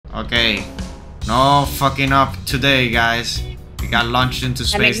Okay. No fucking up today, guys. We got launched into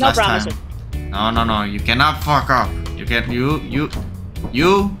space last time. No. You cannot fuck up. You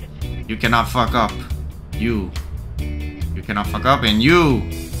cannot fuck up. You cannot fuck up, and you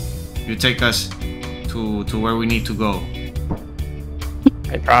take us to where we need to go.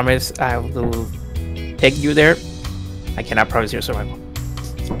 I promise I will take you there. I cannot promise your survival.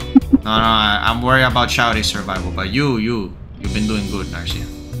 No, I'm worried about Shouty's survival, but you've been doing good, Narcia.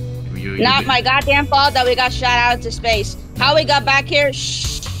 Not my goddamn fault that we got shot out into space. How we got back here?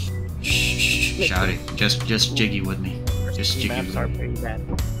 Shh, Shouty, just jiggy with me. Just jiggy with me. Pretty bad.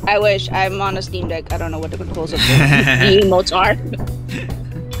 I wish. I'm on a Steam Deck. I don't know what the controls of the emotes are.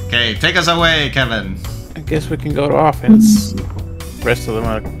 Okay, take us away, Kevin. I guess we can go to offense. The rest of them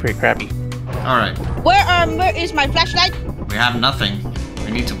are pretty crappy. Alright. Where is my flashlight? We have nothing.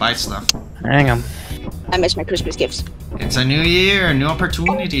 We need to buy stuff. Hang on. I miss my Christmas gifts. It's a new year, new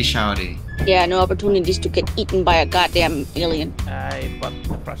opportunity, Shouty. Yeah, no opportunities to get eaten by a goddamn alien. I bought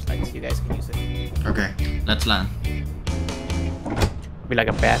the flashlights. You guys can use it. Okay, let's land. Be like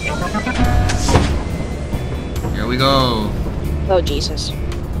a bat. Here we go. Oh, Jesus.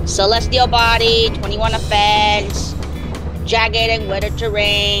 Celestial body, 21 offense, jagged and weathered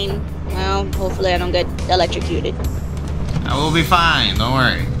terrain. Well, hopefully I don't get electrocuted. I will be fine, don't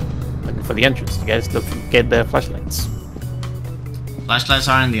worry. Looking for the entrance. You guys get the flashlights. Flashlights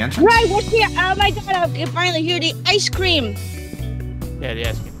are in the entrance? Right, what's here? Oh my god, I can finally hear the ice cream. Yeah, the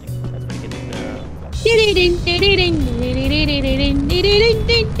ice cream thing. That's where you get the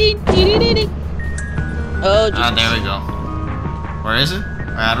Oh, Jesus. Ah, there we go. Where is it?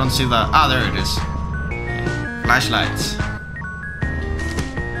 I don't see the... Ah, there it is. Flashlights.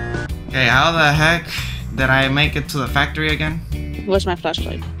 Okay, how the heck did I make it to the factory again? Where's my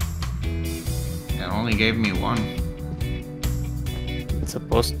flashlight? It only gave me one. It's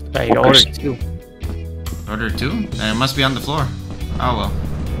supposed to... I ordered 2. Order 2? Then it must be on the floor. Oh well.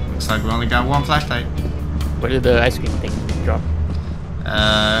 Looks like we only got one flashlight. Where did the ice cream thing drop?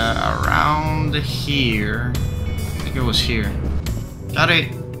 Around here. I think it was here. Got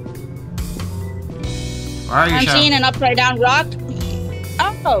it. Where are you, I'm Shao? seeing an upside down rock.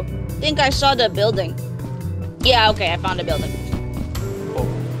 Oh, I think I saw the building. Yeah, okay, I found the building. Oh.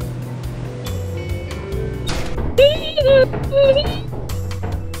 You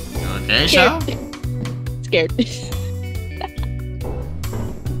okay, Shao? Scared.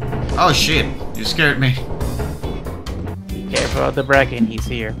 Oh shit, you scared me. Be careful of the Braken. He's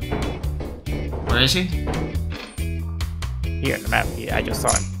here. Where is he? Here in the map. Yeah, I just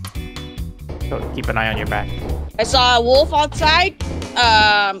saw him. So keep an eye on your back. I saw a wolf outside.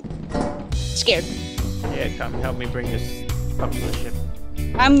 Scared. Yeah, come help me bring this up to the ship.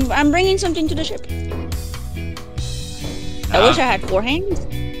 I'm bringing something to the ship. I wish I had 4 hands.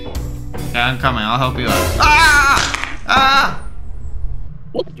 Yeah, I'm coming. I'll help you out. Ah! Ah!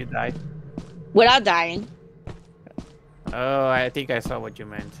 Did you die? Without dying. Oh, I think I saw what you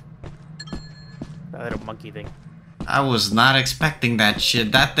meant. That little monkey thing. I was not expecting that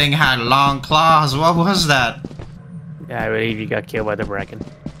shit. That thing had long claws. What was that? Yeah, I believe you got killed by the Braken.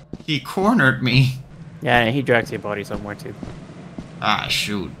 He cornered me. Yeah, and he drags your body somewhere too. Ah,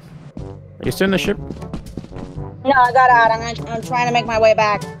 shoot. Are you still in the ship? No, I got out. I'm trying to make my way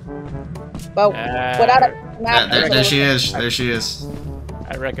back. But without a map. There she is. There she is.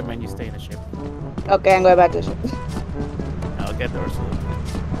 I recommend you stay in the ship. Okay, I'm going back to the ship. I'll get the Ursula.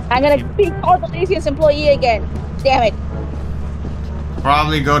 I'm gonna be called the laziest employee again. Damn it.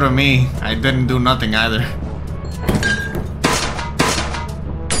 Probably go to me. I didn't do nothing either.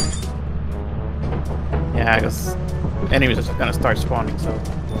 Yeah, because enemies are just gonna start spawning, so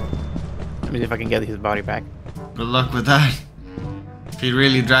let me see if I can get his body back. Good luck with that. If he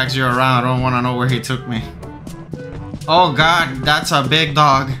really drags you around, I don't want to know where he took me. Oh god, that's a big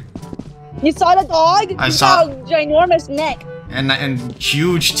dog. You saw the dog? I saw a ginormous neck. And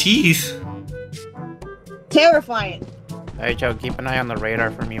huge teeth. Terrifying. Alright, Joe, keep an eye on the radar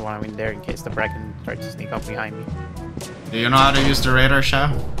for me while I'm in there in case the Braken starts to sneak up behind me. Do you know how to use the radar,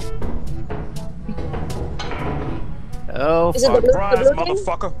 Shao? Oh, Is it the Surprise, blue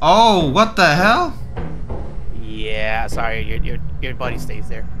motherfucker. Oh, what the hell? yeah, sorry, your body stays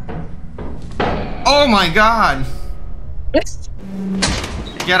there. Oh my god!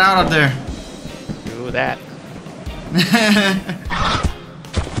 Get out of there. Do that.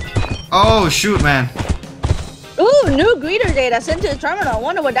 Oh shoot, man. Ooh, new greeter data sent to the terminal. I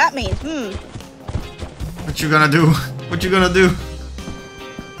wonder what that means. What you gonna do? What you gonna do?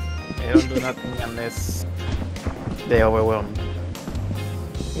 They don't do nothing unless they overwhelm me.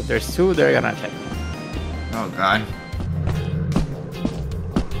 If there's 2, they're gonna attack me. Oh god.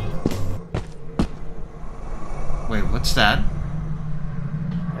 Wait, what's that?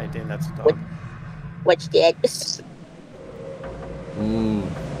 I think that's a dog. What's that? Ooh.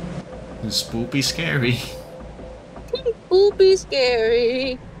 It's spoopy scary. Spoopy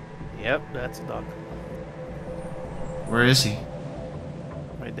scary. Yep, that's a dog. Where is he?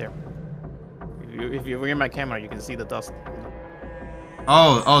 Right there. If you're in my camera, you can see the dust.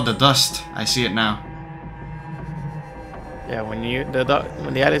 Oh, the dust. I see it now. Yeah, when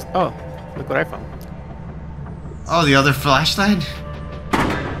the eyeless. Oh, look what I found. Oh, the other flashlight?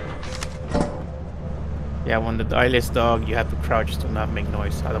 Yeah, when the eyeless dog, you have to crouch to not make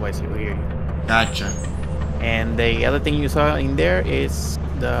noise, otherwise he will hear you. Gotcha. And the other thing you saw in there is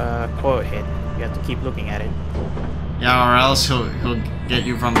the coil head. You have to keep looking at it. Yeah, or else he'll get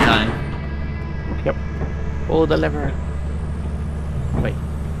you from behind. Yep. Pull the lever. Wait.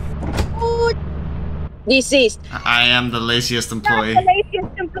 Oh, deceased. I am the laziest employee. Not the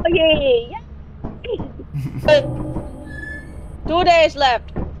laziest employee. 2 days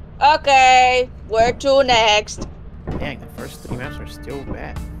left. Okay, where to next? Dang, the first 3 maps are still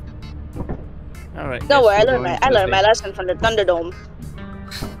bad. Alright. Don't worry, I learned my lesson from the Thunderdome.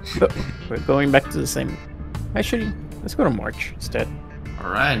 We're going back to the same. Actually, let's go to March instead.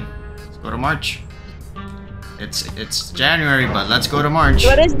 Alright, let's go to March. It's January, but let's go to March.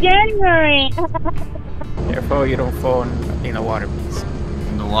 What is January? Therefore, you don't fall in the water, please.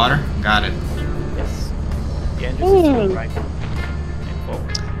 In the water? Got it. Yes. The engine is still right. And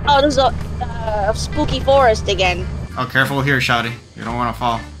forward. Oh, there's a spooky forest again. Oh, careful here, Shouty. You don't want to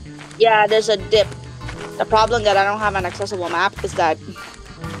fall. Yeah, there's a dip. The problem that I don't have an accessible map is that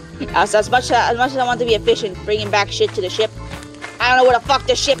as much as I want to be efficient bringing back shit to the ship, I don't know where the fuck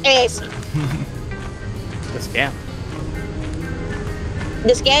the ship is. The scam.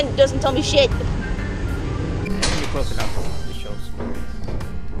 The scan doesn't tell me shit. You're close enough. It shows.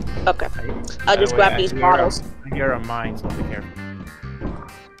 Okay, I'll just grab these bottles. I hear a mine, so be careful.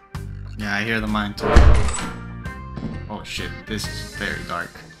 Yeah, I hear the mine too. Oh shit, this is very dark.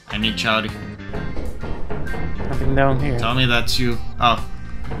 I need Shouty. Nothing down here. Tell me that's you. Oh,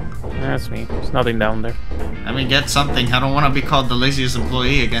 That's me. There's nothing down there. let me get something. I don't want to be called the laziest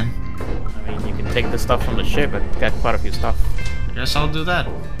employee again. I mean, you can take the stuff from the ship, but got quite a few stuff. Guess I'll do that.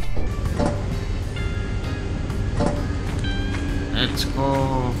 Let's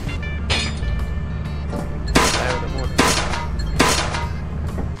go.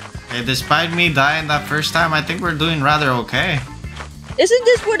 Hey, despite me dying that first time, I think we're doing rather okay. Isn't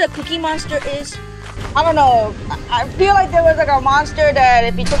this where the cookie monster is? I don't know. I feel like there was like a monster that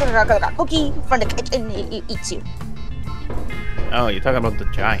if you took like a cookie from the kitchen, it eats you. Oh, you're talking about the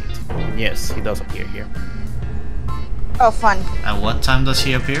giant. Yes, he does appear here. Oh, fun. At what time does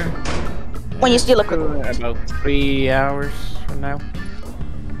he appear? When you steal a cookie. About 3 hours from now.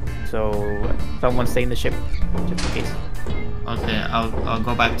 So, someone stay in the ship, just in case. Okay, I'll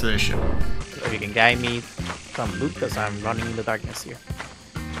go back to the ship. So you can guide me some loot, because I'm running in the darkness here.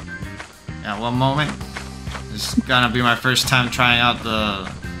 Yeah, one moment. This is gonna be my first time trying out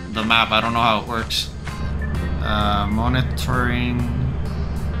the map. I don't know how it works. Monitoring.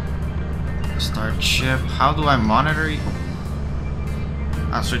 Start ship. How do I monitor it?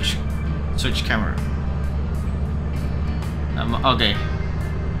 I'll switch camera. Okay.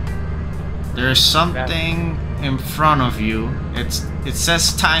 There's something in front of you. It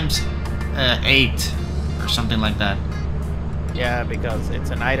says times 8 or something like that. Yeah, because it's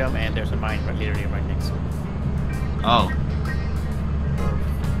an item and there's a mine literally right next to it. Oh.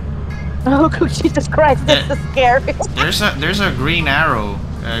 Oh, Jesus Christ, this is scary. There's a green arrow.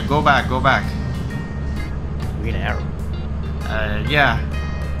 Go back. Green arrow. Yeah.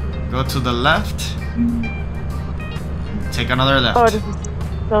 Go to the left. Take another left. Oh, this is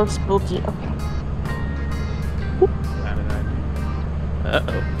so spooky. Okay.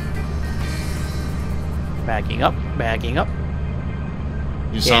 Uh-oh. Backing up.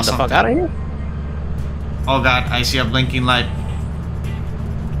 You saw Get the something? fuck out of here. Oh god, I see a blinking light.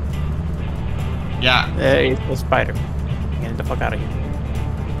 Yeah. There is the spider. Get the fuck out of here.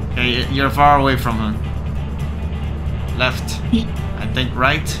 Okay, you're far away from him. Left. I think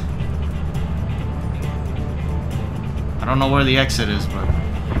right. I don't know where the exit is, but.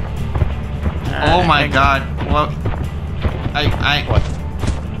 Oh my god! What? What?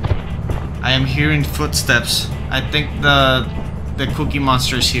 I am hearing footsteps. I think the cookie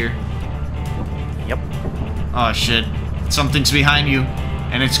monster is here. Yep. Oh shit! Something's behind you,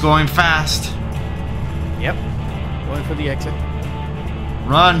 and it's going fast. Yep. Going for the exit.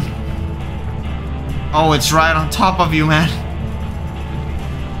 Run! Oh, it's right on top of you, man.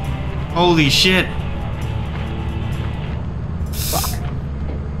 Holy shit! Fuck.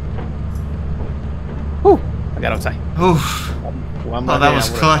 Whew. I I got outside. Oof. One Oh, that was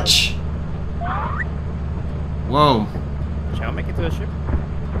clutch. Whoa. Shall I make it to the ship?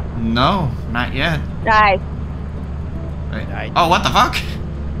 No, not yet. Nice. Wait. Oh, what the fuck?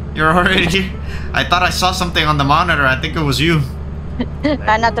 You're already here? I thought I saw something on the monitor. I think it was you.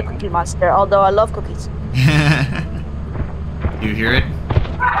 I'm not the cookie monster, although I love cookies. You hear it?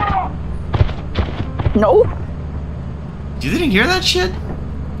 No. You didn't hear that shit?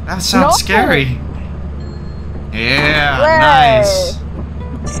 That sounds No. scary. Yeah, Way. nice.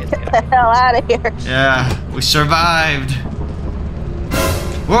 Get the hell out of here. Yeah, we survived.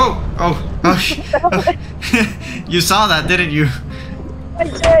 Whoa! Oh. You saw that, didn't you? I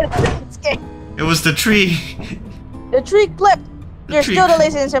did. It was the tree. The tree clipped. You're tree still the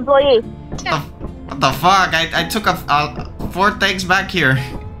clipped. laziest employee. What the fuck? I took 4 things back here.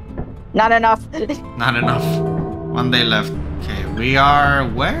 Not enough. Not enough. 1 day left. Okay, we are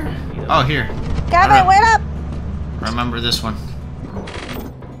where? Oh, here. Kevin, wait up. Remember this one.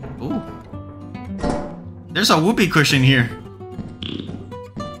 Ooh. There's a whoopee cushion here.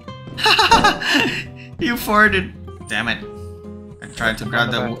 You farted. Damn it. I tried to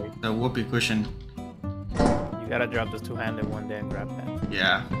grab the whoopee cushion. You gotta drop this two-handed one day and grab that.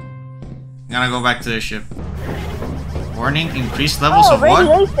 Yeah. I'm gonna go back to the ship. Warning, increased levels of what?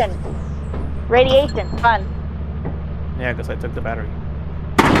 Radiation. Radiation, fun. Yeah, because I took the battery.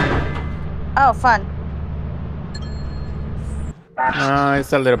 Oh, fun.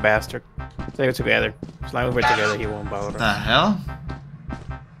 It's a little bastard. Take it together. As long as we're together, he won't bother. What the hell?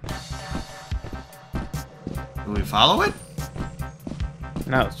 Do we follow it?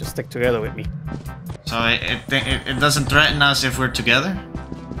 No, just stick together with me. So it doesn't threaten us if we're together?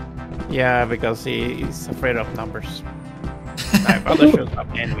 Yeah, because he's afraid of numbers. My brother shows up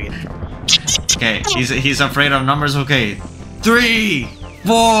and we in trouble. Okay, he's afraid of numbers. Okay, 3,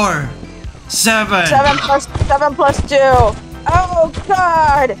 4, 7. 7 plus 2. Oh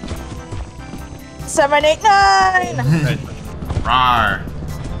God. 7, 8, 9. Rawr.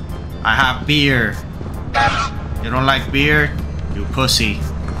 I have beer. You don't like beer? You pussy.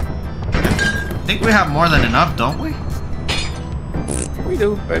 I think we have more than enough, don't we? We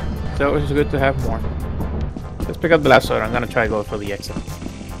do, but it's always good to have more. Let's pick up the last soda. I'm gonna try to go for the exit.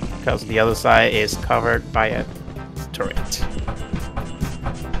 Because the other side is covered by a turret.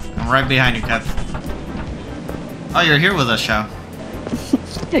 I'm right behind you, Kev. Oh, you're here with us, Shao.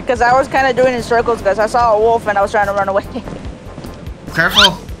 Because I was kind of doing in circles because I saw a wolf and I was trying to run away.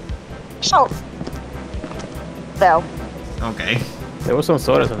 Careful. Oh. Fell. Okay. There were some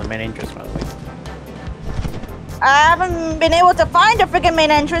sodas in the main entrance, by the way. I haven't been able to find the freaking main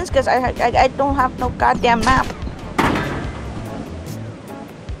entrance because I don't have no goddamn map.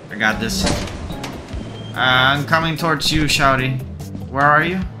 I got this. I'm coming towards you, Shouty. Where are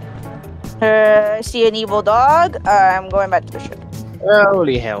you? I see an evil dog. I'm going back to the ship.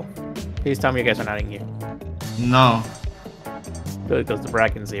 Holy hell. Please tell me you guys are not in here. No. Good, because the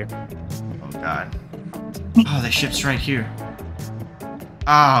Braken's here. Oh, God. Oh, the ship's right here.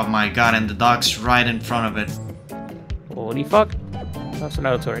 Oh, my God, and the dog's right in front of it. Holy fuck. That's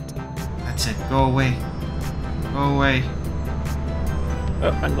another turret. That's it. Go away. Go away. Oh,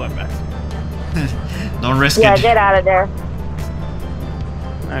 I'm going back. Don't risk Yeah, it. get out of there.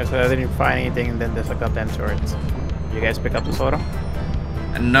 Alright, so I didn't find anything, and then there's a goddamn turret. You guys pick up the soda?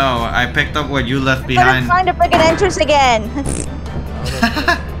 No, I picked up what you left I behind. couldn't find the freaking entrance again.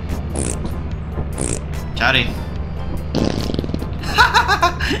 Shouty.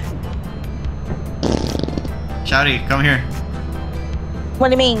 Shouty, come here. What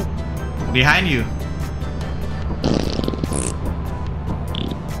do you mean? Behind you.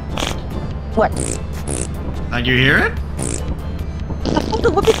 What? Like you hear it? Oh, the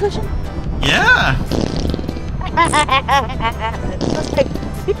whoopee cushion? Yeah. It's like,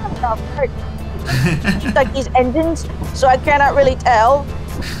 people are hurt. It's like these engines, so I cannot really tell.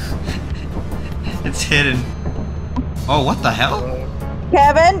 It's hidden. Oh, what the hell?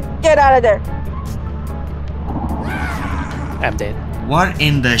 Kevin, get out of there. I'm dead. What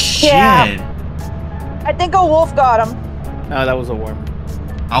in the shit? Yeah. I think a wolf got him. No, that was a worm.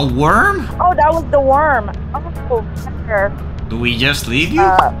 A worm? Oh, that was the worm. Oh, sure. Do we just leave you?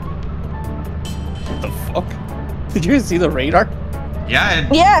 What the fuck? Did you see the radar? Yeah,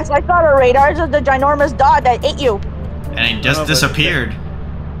 Yes, I saw the radar. It's just the ginormous dog that ate you. and it just No, but disappeared.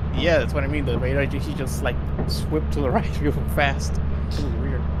 Yeah, that's what I mean. The radar, he just like swept to the right real fast. It was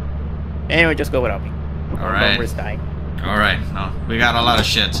weird. Anyway, just go without me. Alright. Risk dying. Alright, no. We got a lot of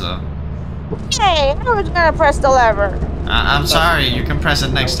shit, so. Hey, I was gonna press the lever. I'm sorry, you can press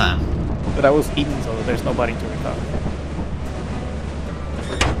it next time. But I was eating, so there's nobody to recover.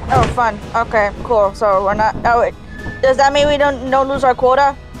 Oh, fun. Okay, cool. So we're not. Oh, does that mean we don't lose our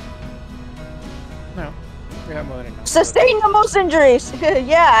quota? No, we have more than enough. Sustain the most injuries.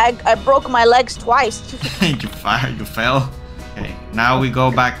 Yeah, I broke my legs twice. You fell. Okay, now we go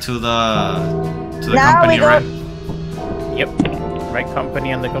back to the Now company, we go- right? Yep. Right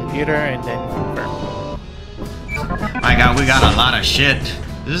company on the computer and then confirm. My God, we got a lot of shit.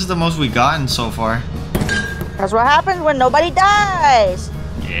 This is the most we gotten so far. That's what happens when nobody dies.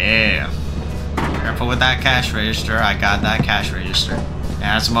 Yeah. Careful with that cash register. I got that cash register. It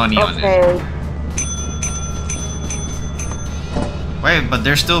has money on it. Okay. Wait, but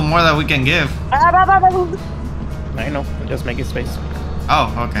there's still more that we can give. I know. I'm just making space.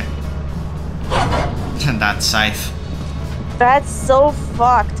 Oh, okay. That scythe. That's so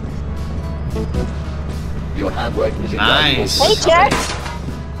fucked. Your handwork is Nice. Hey, Jack.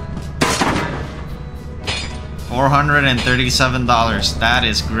 $437. That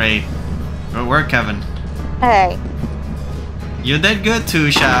is great. Good work, Kevin. Hey, You did good too,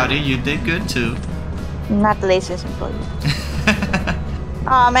 Shouty. You did good too. not the laziest employee.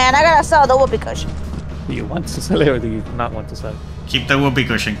 Oh man, I gotta sell the whoopee cushion. Do you want to sell it or do you not want to sell it? Keep the whoopee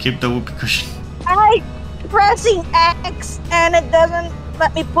cushion. Keep the whoopee cushion. I pressing X and it doesn't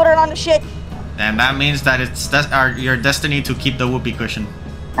let me put it on the shit. And that means that it's your destiny to keep the whoopee cushion.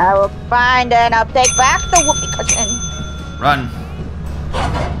 I will find and I'll take back the whoopee cushion. Run.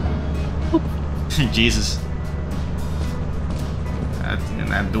 Jesus.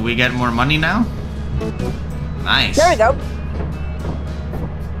 Do we get more money now? Nice. There we go.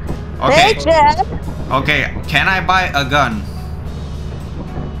 Okay. Hey, Jack. Okay. Can I buy a gun?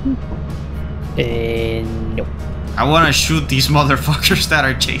 No. I want to shoot these motherfuckers that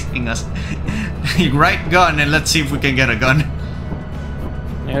are chasing us. Right gun and let's see if we can get a gun.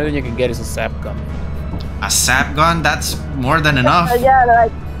 The only thing you can get is a sap gun. A sap gun? That's more than enough. Yeah,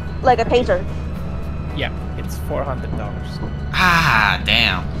 like a taser. Yeah, it's $400. Ah,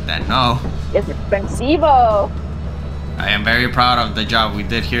 damn. Then no. It's expensivo. I am very proud of the job we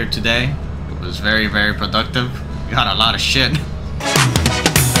did here today. It was very, very productive. We got a lot of shit.